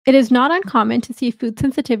It is not uncommon to see food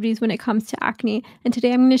sensitivities when it comes to acne, and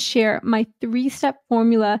today I'm going to share my 3-step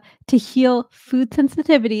formula to heal food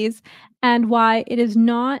sensitivities and why it is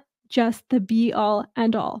not just the be all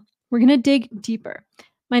and all. We're going to dig deeper.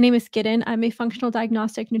 My name is Gideon. I'm a functional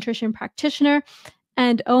diagnostic nutrition practitioner,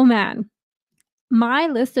 and oh man, my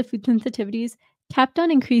list of food sensitivities kept on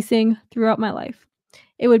increasing throughout my life.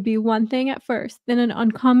 It would be one thing at first, then an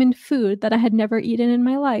uncommon food that I had never eaten in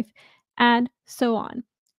my life, and so on.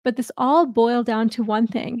 But this all boiled down to one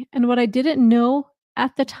thing, and what I didn't know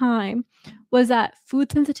at the time was that food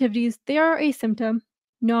sensitivities, they are a symptom,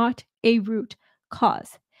 not a root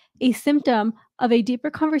cause. A symptom of a deeper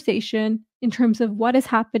conversation in terms of what is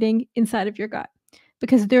happening inside of your gut.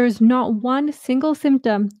 Because there is not one single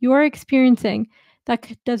symptom you are experiencing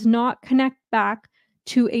that does not connect back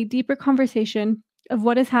to a deeper conversation of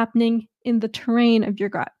what is happening in the terrain of your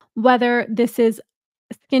gut. Whether this is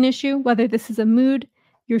a skin issue, whether this is a mood,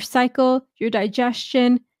 your cycle, your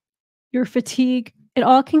digestion, your fatigue, it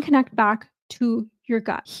all can connect back to your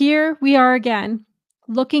gut. Here we are again,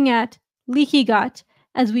 looking at leaky gut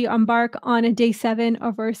as we embark on a day 7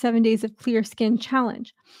 of our 7 days of clear skin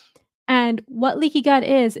challenge. And what leaky gut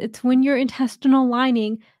is, it's when your intestinal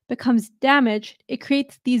lining becomes damaged, it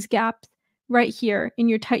creates these gaps right here in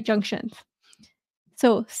your tight junctions.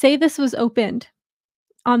 So, say this was opened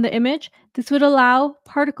on the image, this would allow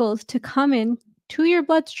particles to come in to your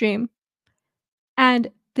bloodstream.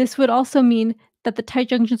 And this would also mean that the tight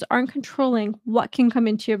junctions aren't controlling what can come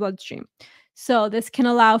into your bloodstream. So, this can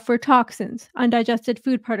allow for toxins, undigested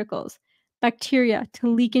food particles, bacteria to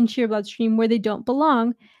leak into your bloodstream where they don't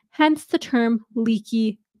belong, hence the term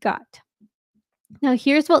leaky gut. Now,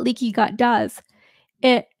 here's what leaky gut does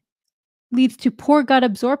it leads to poor gut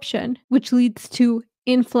absorption, which leads to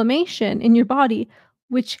inflammation in your body,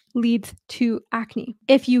 which leads to acne.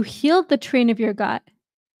 If you healed the terrain of your gut,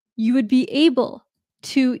 you would be able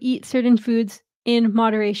to eat certain foods in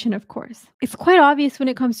moderation, of course. It's quite obvious when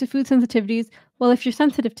it comes to food sensitivities. Well, if you're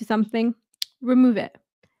sensitive to something, remove it.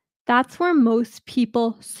 That's where most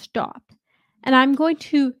people stop. And I'm going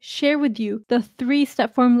to share with you the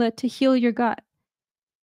 3-step formula to heal your gut,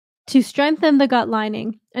 to strengthen the gut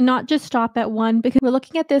lining, and not just stop at one, because we're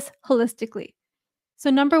looking at this holistically. So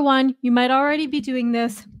number 1, you might already be doing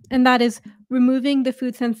this, and that is removing the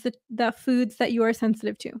foods that you are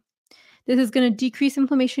sensitive to. This is going to decrease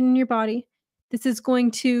inflammation in your body. This is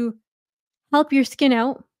going to help your skin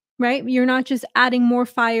out, right? You're not just adding more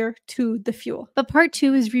fire to the fuel. But part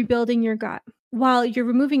 2 is rebuilding your gut. While you're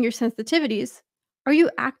removing your sensitivities, are you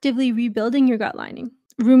actively rebuilding your gut lining?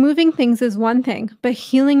 Removing things is one thing, but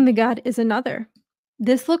healing the gut is another.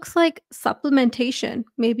 This looks like supplementation.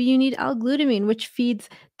 Maybe you need L-glutamine, which feeds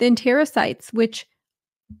the enterocytes, which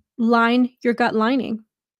line your gut lining.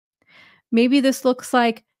 Maybe this looks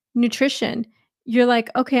like nutrition. You're like,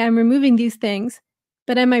 okay, I'm removing these things,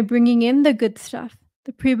 but am I bringing in the good stuff?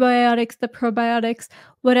 The prebiotics, the probiotics,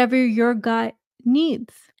 whatever your gut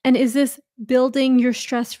needs. And is this building your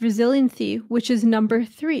stress resiliency, which is number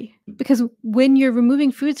 3? Because when you're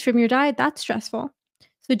removing foods from your diet, that's stressful.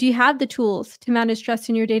 So do you have the tools to manage stress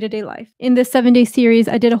in your day-to-day life? In this 7-day series,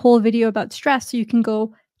 I did a whole video about stress, so you can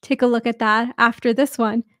go take a look at that after this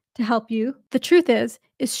one to help you. The truth is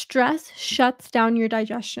stress shuts down your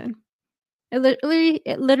digestion. It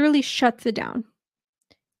literally shuts it down.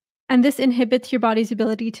 And this inhibits your body's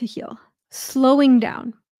ability to heal. Slowing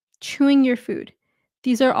down, chewing your food.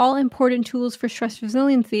 These are all important tools for stress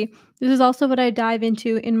resiliency. This is also what I dive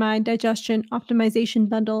into in my digestion optimization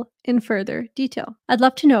bundle in further detail. I'd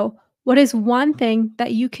love to know, what is one thing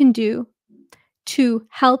that you can do to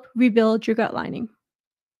help rebuild your gut lining?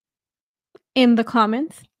 In the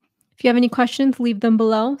comments. If you have any questions, leave them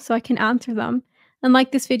below so I can answer them. And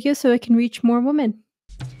like this video so it can reach more women.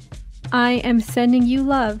 I am sending you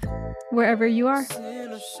love wherever you are.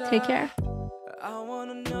 Take care. I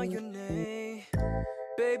wanna know your name.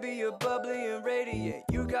 Baby, you're bubbly and radiant.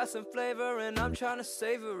 You got some flavor and I'm trying to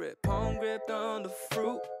savor it. Palm gripped on the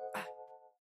fruit.